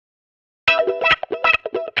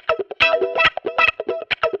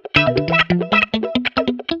Hey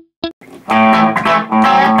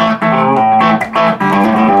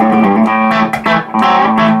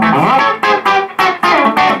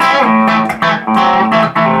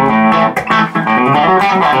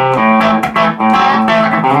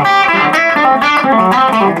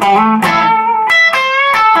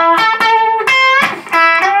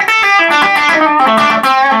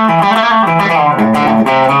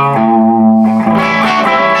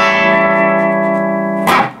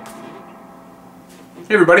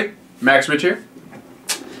everybody, Max Rich here,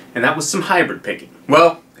 and that was some hybrid picking.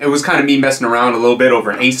 Well, it was kind of me messing around a little bit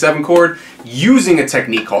over an A7 chord using a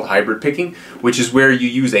technique called hybrid picking, which is where you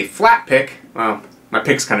use a flat pick. Well, my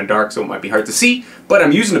pick's kind of dark so it might be hard to see, but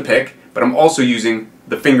I'm using a pick, but I'm also using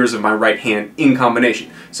the fingers of my right hand in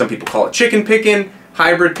combination. Some people call it chicken picking,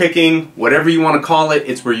 hybrid picking, whatever you want to call it.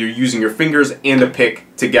 It's where you're using your fingers and a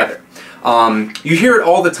pick together. You hear it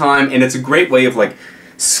all the time, and it's a great way of like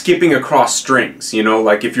skipping across strings, you know,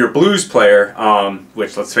 like if you're a blues player,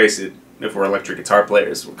 which let's face it, if we're electric guitar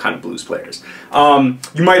players, we're kind of blues players,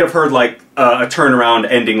 you might have heard like a turnaround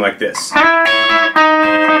ending like this.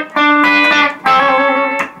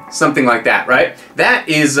 Something like that, right? That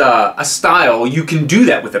is a style. You can do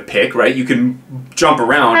that with a pick, right? You can jump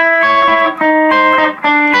around,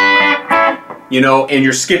 you know, and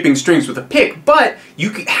you're skipping strings with a pick, but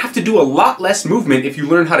you have to do a lot less movement if you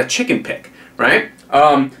learn how to chicken pick, right?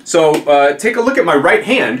 So take a look at my right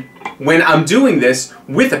hand when I'm doing this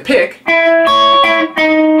with a pick,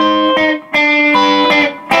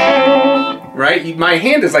 right? My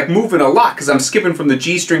hand is like moving a lot because I'm skipping from the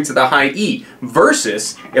G string to the high E,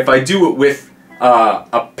 versus if I do it with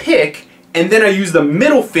a pick and then I use the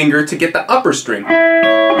middle finger to get the upper string.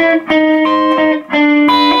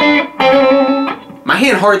 My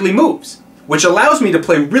hand hardly moves, which allows me to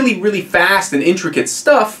play really, really fast and intricate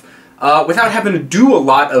stuff without having to do a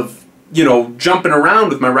lot of, you know, jumping around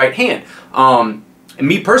with my right hand. And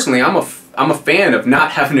me personally, I'm a fan of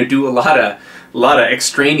not having to do a lot of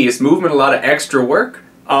extraneous movement, a lot of extra work.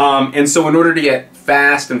 And so in order to get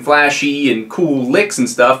fast and flashy and cool licks and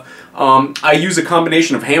stuff, I use a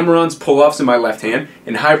combination of hammer-ons, pull-offs in my left hand,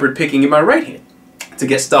 and hybrid picking in my right hand to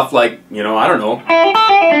get stuff like, you know, I don't know.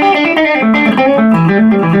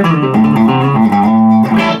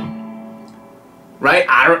 Right?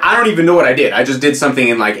 I don't even know what I did. I just did something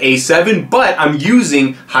in like A7, but I'm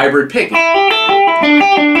using hybrid picking.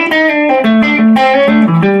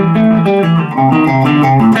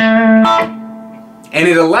 And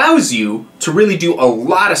it allows you to really do a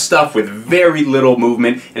lot of stuff with very little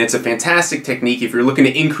movement, and it's a fantastic technique if you're looking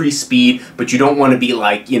to increase speed, but you don't want to be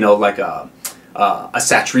like, you know, like a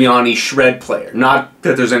Satriani shred player. Not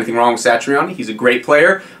that there's anything wrong with Satriani, he's a great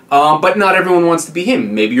player, but not everyone wants to be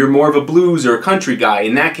him. Maybe you're more of a blues or a country guy.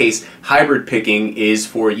 In that case, hybrid picking is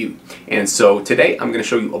for you. And so today I'm going to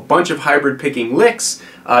show you a bunch of hybrid picking licks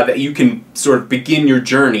that you can sort of begin your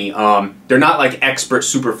journey. They're not like expert,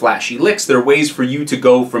 super flashy licks. They're ways for you to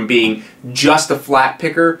go from being just a flat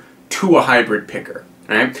picker to a hybrid picker.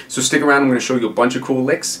 All right? So stick around, I'm going to show you a bunch of cool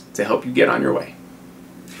licks to help you get on your way.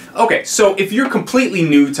 Okay, so if you're completely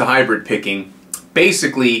new to hybrid picking,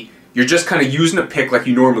 basically you're just kind of using a pick like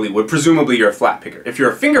you normally would. Presumably you're a flat picker. If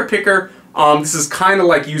you're a finger picker, this is kind of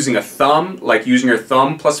like using a thumb, like using your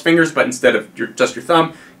thumb plus fingers, but instead of just your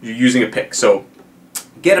thumb, you're using a pick. So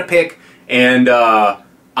get a pick, and I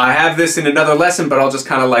have this in another lesson, but I'll just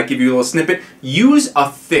kind of like give you a little snippet. Use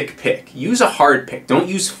a thick pick. Use a hard pick. Don't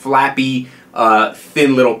use flappy,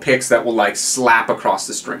 thin little picks that will like slap across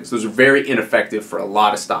the strings. Those are very ineffective for a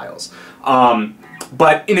lot of styles.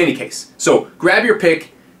 But in any case, so grab your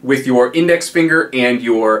pick with your index finger and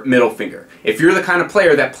your middle finger. If you're the kind of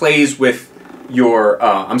player that plays with your,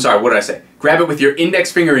 I'm sorry, what did I say? Grab it with your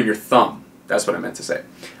index finger and your thumb. That's what I meant to say.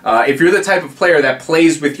 If you're the type of player that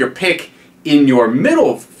plays with your pick in your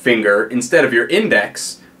middle finger instead of your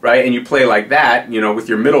index, right, and you play like that, you know, with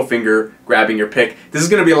your middle finger grabbing your pick, this is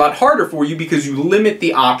going to be a lot harder for you because you limit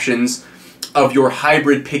the options of your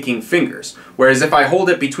hybrid picking fingers. Whereas if I hold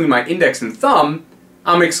it between my index and thumb,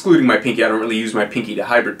 I'm excluding my pinky. I don't really use my pinky to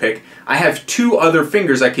hybrid pick. I have two other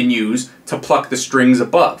fingers I can use to pluck the strings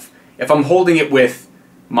above. If I'm holding it with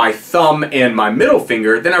my thumb and my middle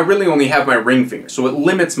finger, then I really only have my ring finger. So it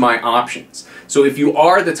limits my options. So if you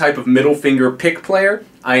are the type of middle finger pick player,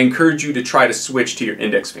 I encourage you to try to switch to your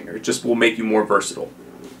index finger. It just will make you more versatile.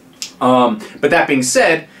 But that being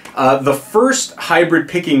said, the first hybrid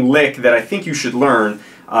picking lick that I think you should learn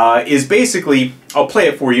is basically, I'll play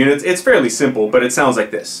it for you, and it's fairly simple, but it sounds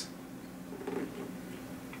like this.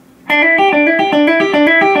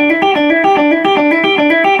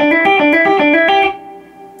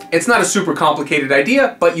 It's not a super complicated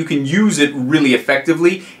idea, but you can use it really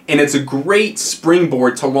effectively, and it's a great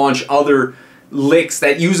springboard to launch other licks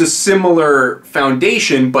that use a similar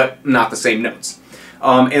foundation, but not the same notes.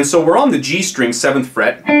 And so we're on the G string, 7th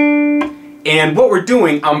fret, and what we're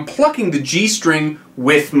doing, I'm plucking the G string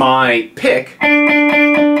with my pick,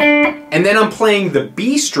 and then I'm playing the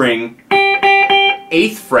B string,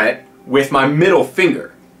 8th fret, with my middle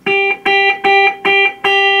finger.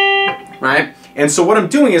 Right? And so what I'm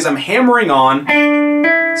doing is I'm hammering on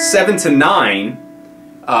 7 to 9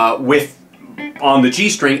 on the G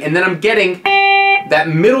string, and then I'm getting that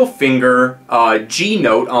middle finger G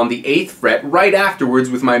note on the 8th fret right afterwards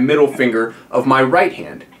with my middle finger of my right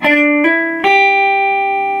hand.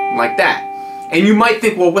 Like that. And you might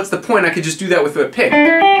think, well, what's the point? I could just do that with a pick.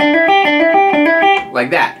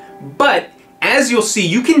 Like that. But as you'll see,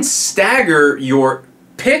 you can stagger your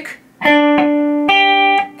pick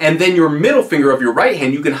and then your middle finger of your right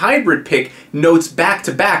hand. You can hybrid pick notes back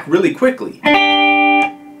to back really quickly.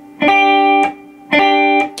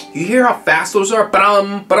 You hear how fast those are?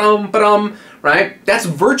 Ba-dum, ba-dum, ba-dum, right? That's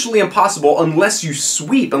virtually impossible unless you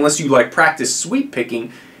sweep, unless you like practice sweep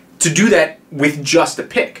picking to do that with just a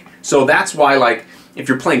pick. So that's why, like, if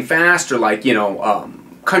you're playing fast or like, you know,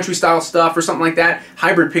 country style stuff or something like that,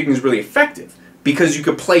 hybrid picking is really effective because you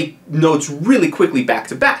could play notes really quickly back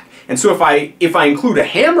to back. And so if I include a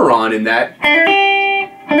hammer-on in that,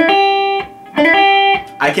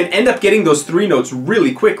 I can end up getting those 3 notes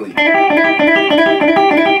really quickly.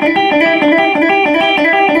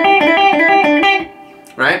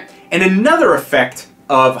 Right? And another effect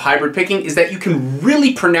of hybrid picking is that you can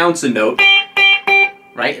really pronounce a note,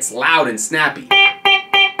 right? It's loud and snappy.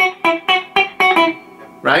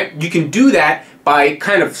 Right? You can do that by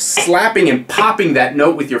kind of slapping and popping that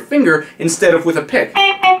note with your finger instead of with a pick.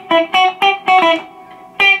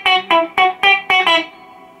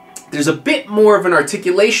 There's a bit more of an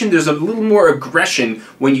articulation, there's a little more aggression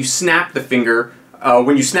when you snap the finger,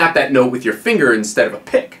 when you snap that note with your finger instead of a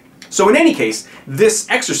pick. So in any case, this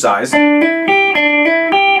exercise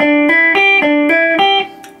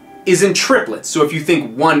is in triplets. So if you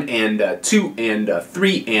think 1 and 2 and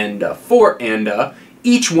 3 and 4 and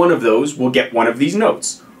each one of those will get one of these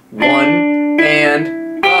notes. 1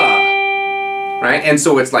 and right? And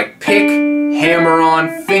so it's like pick, hammer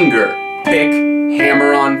on, finger, pick,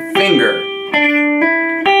 hammer on, finger.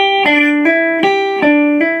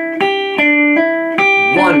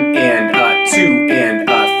 1 and 2 and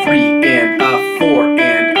 3 and 4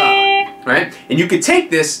 and right? And you could take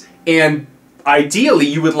this and ideally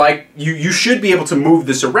you would like you should be able to move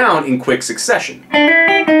this around in quick succession.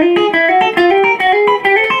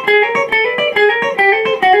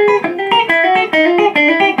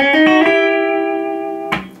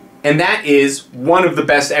 And that is one of the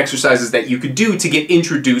best exercises that you could do to get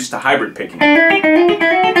introduced to hybrid picking.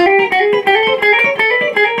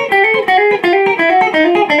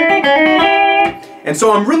 And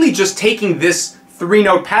so I'm really just taking this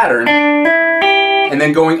 3-note pattern and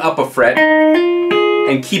then going up a fret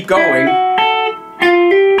and keep going.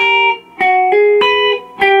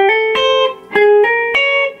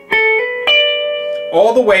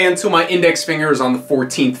 All the way until my index finger is on the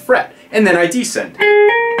 14th fret, and then I descend.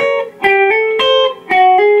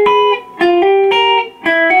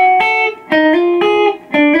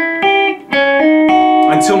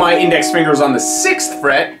 Until my index finger is on the 6th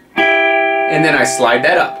fret, and then I slide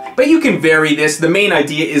that up. But you can vary this. The main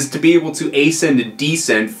idea is to be able to ascend and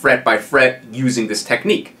descend fret by fret using this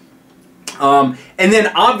technique. And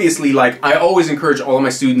then obviously, like, I always encourage all of my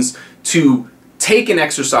students to take an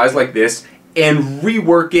exercise like this and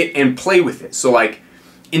rework it and play with it. So like,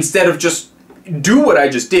 instead of just do what I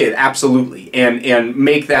just did, absolutely, and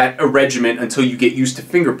make that a regiment until you get used to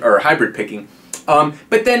finger or hybrid picking.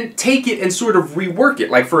 But then take it and sort of rework it.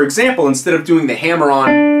 Like, for example, instead of doing the hammer on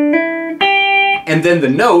and then the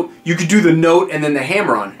note, you could do the note and then the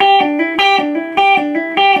hammer on.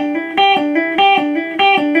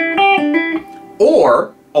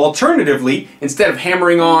 Or, alternatively, instead of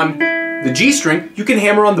hammering on the G string, you can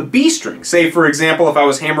hammer on the B string. Say, for example, if I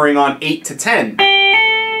was hammering on 8 to 10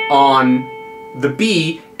 on the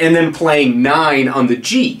B and then playing 9 on the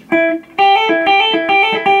G.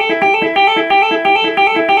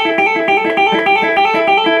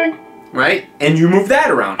 Right? And you move that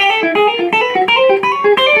around.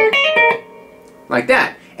 Like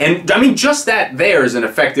that. And I mean, just that there is an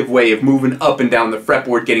effective way of moving up and down the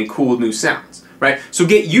fretboard, getting cool new sounds. Right? So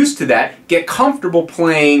get used to that. Get comfortable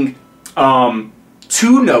playing 2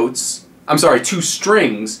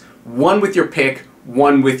 strings, one with your pick,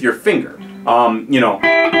 one with your finger. You know,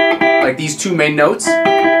 like these 2 main notes.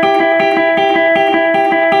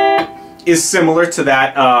 is similar to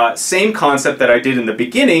that same concept that I did in the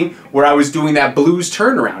beginning, where I was doing that blues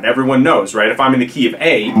turnaround. Everyone knows, right? If I'm in the key of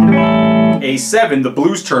A, A7, the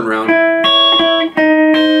blues turnaround.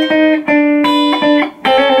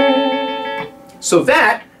 So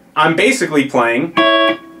that, I'm basically playing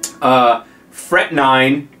fret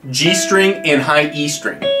 9, G string, and high E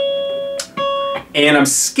string. And I'm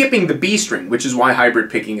skipping the B string, which is why hybrid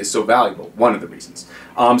picking is so valuable, one of the reasons.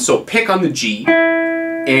 So pick on the G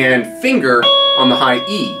and finger on the high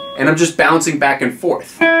E, and I'm just bouncing back and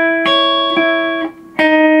forth.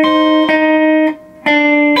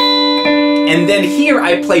 And then here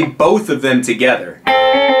I play both of them together.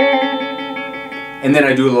 And then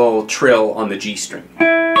I do a little trill on the G string.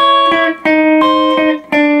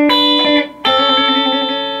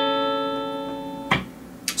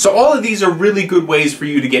 So all of these are really good ways for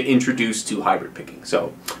you to get introduced to hybrid picking.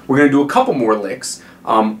 So we're going to do a couple more licks,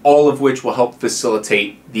 all of which will help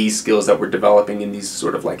facilitate these skills that we're developing in these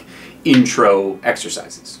sort of like intro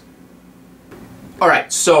exercises.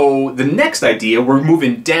 Alright, so the next idea, we're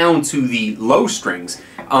moving down to the low strings.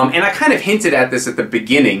 And I kind of hinted at this at the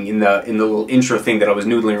beginning in the little intro thing that I was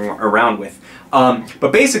noodling around with.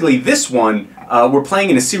 But basically this one, we're playing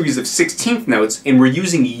in a series of 16th notes, and we're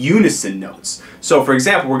using unison notes. So for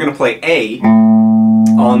example, we're going to play A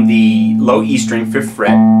on the low E string, 5th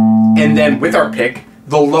fret, and then with our pick,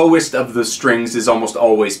 the lowest of the strings is almost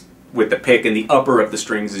always with the pick, and the upper of the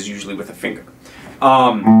strings is usually with a finger.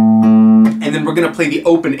 And then we're going to play the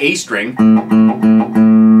open A string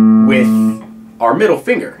with our middle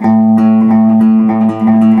finger.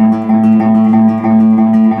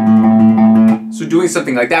 So doing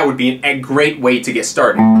something like that would be a great way to get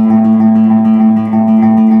started.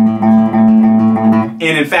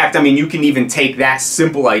 And in fact, I mean, you can even take that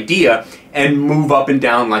simple idea and move up and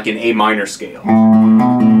down like an A minor scale.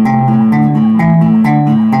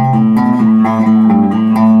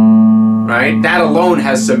 Right? That alone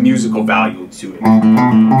has some musical value to it.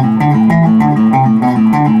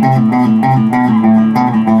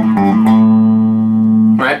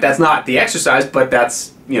 Right? That's not the exercise, but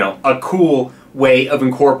that's, you know, a cool way of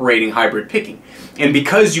incorporating hybrid picking. And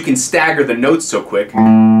because you can stagger the notes so quick,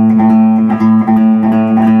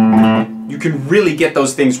 you can really get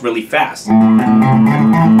those things really fast.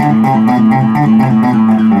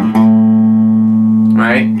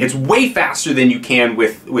 Right? It's way faster than you can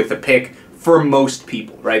with a pick for most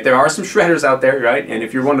people, right? There are some shredders out there, right? And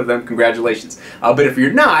if you're one of them, congratulations. But if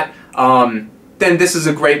you're not, then this is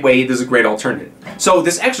a great way, this is a great alternative. So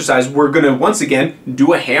this exercise, we're gonna, once again,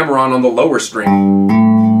 do a hammer-on the lower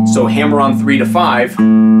string. So hammer-on 3 to 5,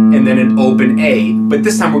 and then an open A, but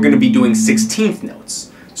this time we're gonna be doing 16th notes.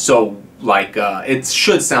 So, like, it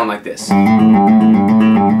should sound like this.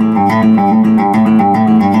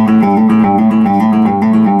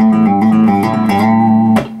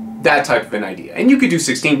 That type of an idea. And you could do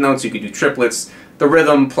 16th notes, you could do triplets, the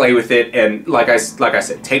rhythm, play with it, and like I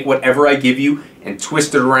said, take whatever I give you and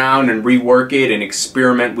twist it around and rework it and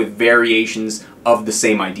experiment with variations of the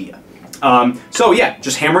same idea. So yeah,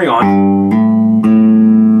 just hammering on,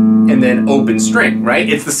 and then open string, right?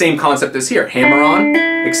 It's the same concept as here, hammer on,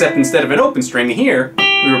 except instead of an open string here,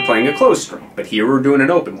 we were playing a closed string, but here we're doing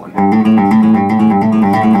an open one.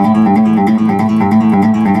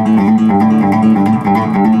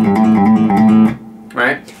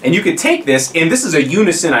 Right? And you could take this, and this is a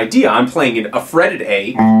unison idea. I'm playing a fretted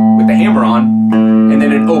A with the hammer on, and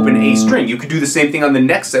then an open A string. You could do the same thing on the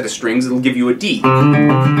next set of strings. It'll give you a D.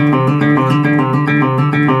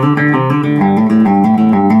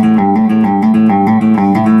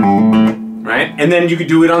 Right? And then you could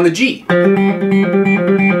do it on the G. And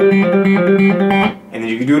then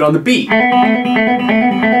you could do it on the B.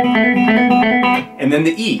 And then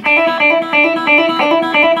the E.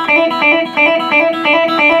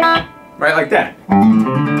 Right, like that.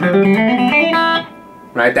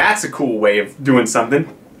 Right, that's a cool way of doing something.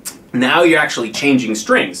 Now you're actually changing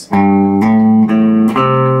strings.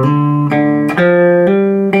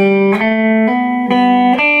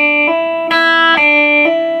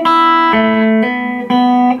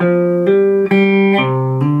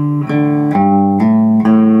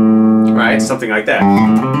 Right, something like that.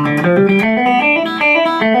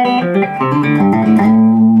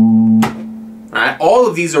 All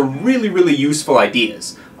of these are really, really useful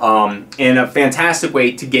ideas, and a fantastic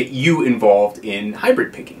way to get you involved in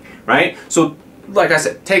hybrid picking, right? So, like I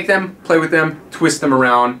said, take them, play with them, twist them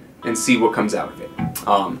around, and see what comes out of it.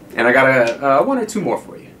 And I got one or two more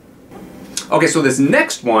for you. Okay, so this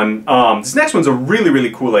next one's a really,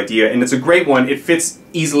 really cool idea, and it's a great one. It fits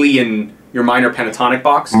easily in your minor pentatonic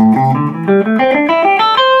box.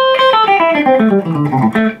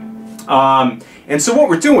 And so what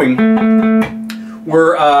we're doing,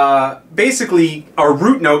 we're basically, our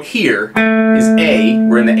root note here is A,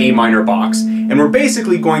 we're in the A minor box, and we're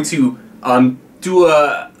basically going to do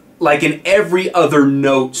like an every other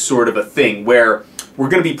note sort of a thing, where we're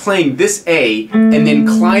going to be playing this A and then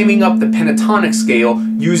climbing up the pentatonic scale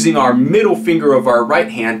using our middle finger of our right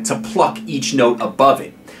hand to pluck each note above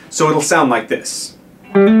it. So it'll sound like this.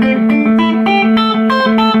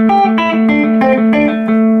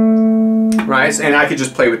 Right? And I could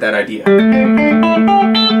just play with that idea.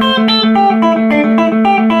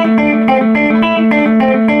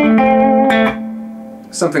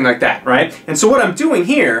 Something like that, right? And so what I'm doing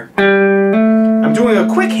here, I'm doing a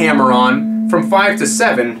quick hammer on from 5 to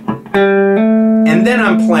 7, and then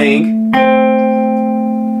I'm playing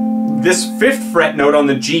this 5th fret note on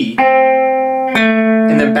the G,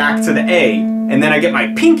 and then back to the A, and then I get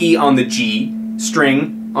my pinky on the G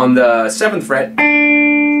string on the 7th fret,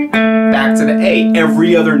 back to the A.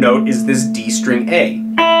 Every other note is this D string A.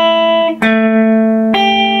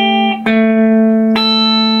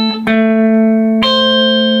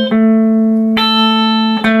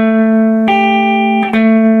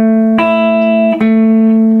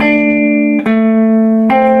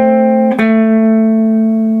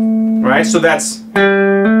 Right, so that's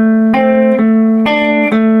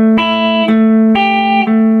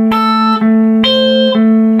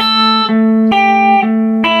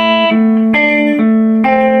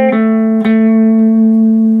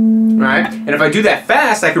and if I do that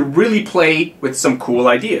fast, I could really play with some cool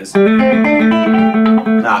ideas. So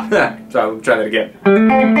I'll try that again.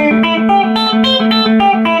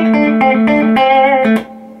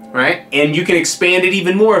 Right? And you can expand it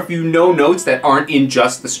even more if you know notes that aren't in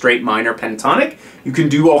just the straight minor pentatonic. You can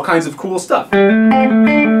do all kinds of cool stuff.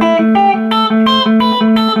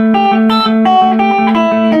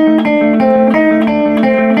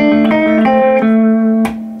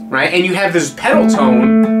 Right? And you have this pedal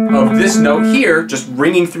tone of this note here just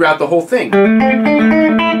ringing throughout the whole thing.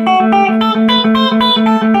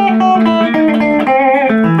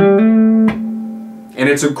 And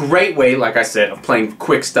it's a great way, like I said, of playing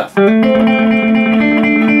quick stuff.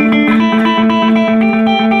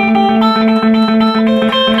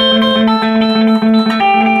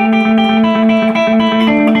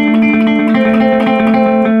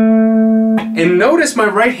 And notice my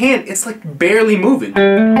right hand, it's like barely moving.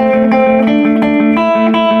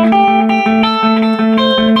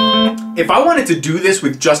 If I wanted to do this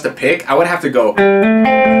with just a pick, I would have to go.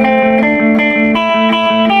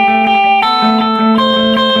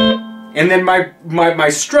 And then my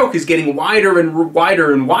stroke is getting wider and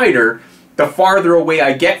wider and wider the farther away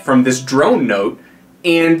I get from this drone note,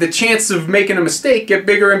 and the chance of making a mistake get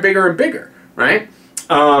bigger and bigger and bigger, right?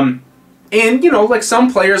 And, you know, like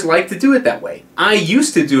some players like to do it that way. I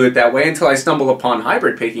used to do it that way until I stumbled upon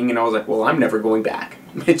hybrid picking, and I was like, well, I'm never going back.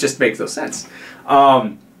 It just makes no sense.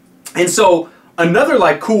 And so another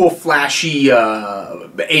like cool, flashy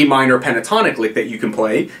A minor pentatonic lick that you can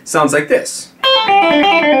play sounds like this.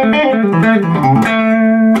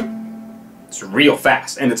 It's real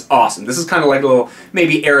fast, and it's awesome. This is kind of like a little,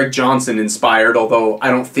 maybe Eric Johnson inspired, although I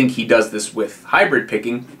don't think he does this with hybrid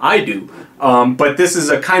picking. I do. But this is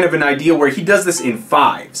a kind of an idea where he does this in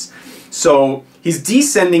 5s. So he's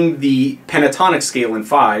descending the pentatonic scale in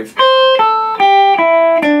 5.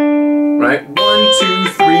 Right? 1, 2,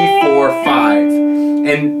 3, 4, 5.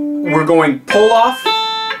 And we're going pull off,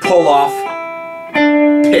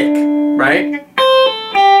 pick, right?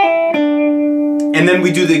 And then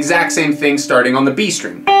we do the exact same thing starting on the B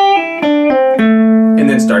string. And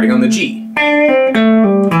then starting on the G.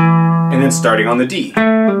 And then starting on the D.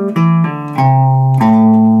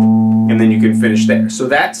 And then you can finish there. So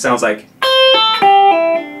that sounds like...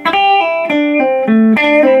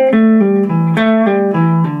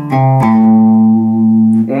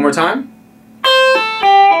 One more time.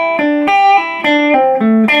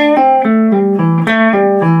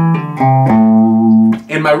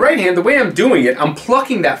 And my right hand, the way I'm doing it, I'm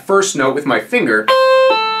plucking that first note with my finger,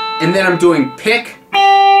 and then I'm doing pick,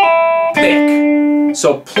 pick.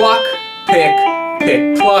 So pluck, pick,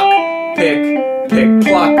 pick, pluck, pick, pick,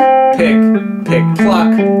 pluck, pick, pick,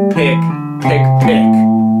 pluck, pick, pick, pick.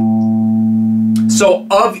 So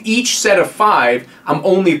of each set of 5, I'm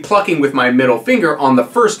only plucking with my middle finger on the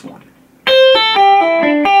first one.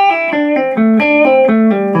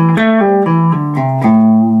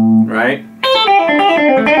 Right?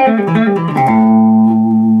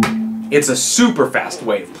 It's a super fast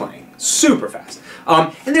way of playing. Super fast.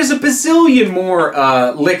 And there's a bazillion more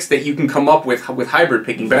licks that you can come up with hybrid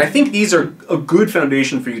picking, but I think these are a good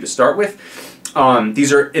foundation for you to start with.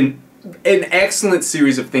 These are an excellent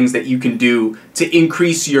series of things that you can do to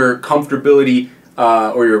increase your comfortability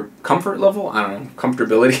or your comfort level, I don't know,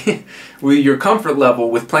 comfortability, with your comfort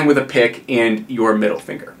level with playing with a pick and your middle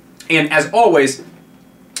finger. And as always,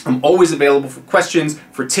 I'm always available for questions,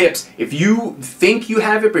 for tips. If you think you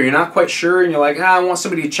have it but you're not quite sure and you're like, I want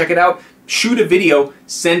somebody to check it out, shoot a video,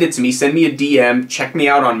 send it to me, send me a DM, check me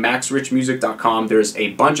out on maxrichmusic.com. There's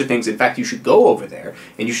a bunch of things. In fact, you should go over there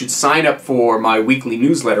and you should sign up for my weekly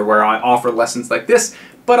newsletter where I offer lessons like this,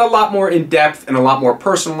 but a lot more in-depth and a lot more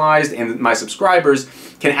personalized, and my subscribers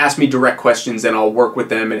can ask me direct questions and I'll work with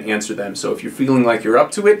them and answer them. So if you're feeling like you're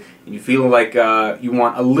up to it and you feel like you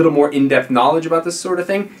want a little more in-depth knowledge about this sort of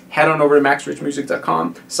thing, head on over to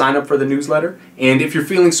maxrichmusic.com, sign up for the newsletter, and if you're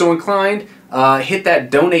feeling so inclined, hit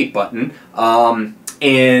that donate button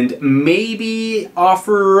and maybe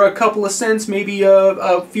offer a couple of cents, maybe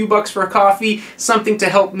a few bucks for a coffee, something to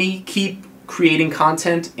help me keep creating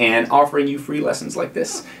content and offering you free lessons like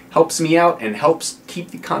this. Helps me out and helps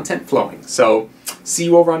keep the content flowing. So see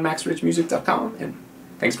you over on maxrichmusic.com, and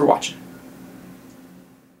thanks for watching.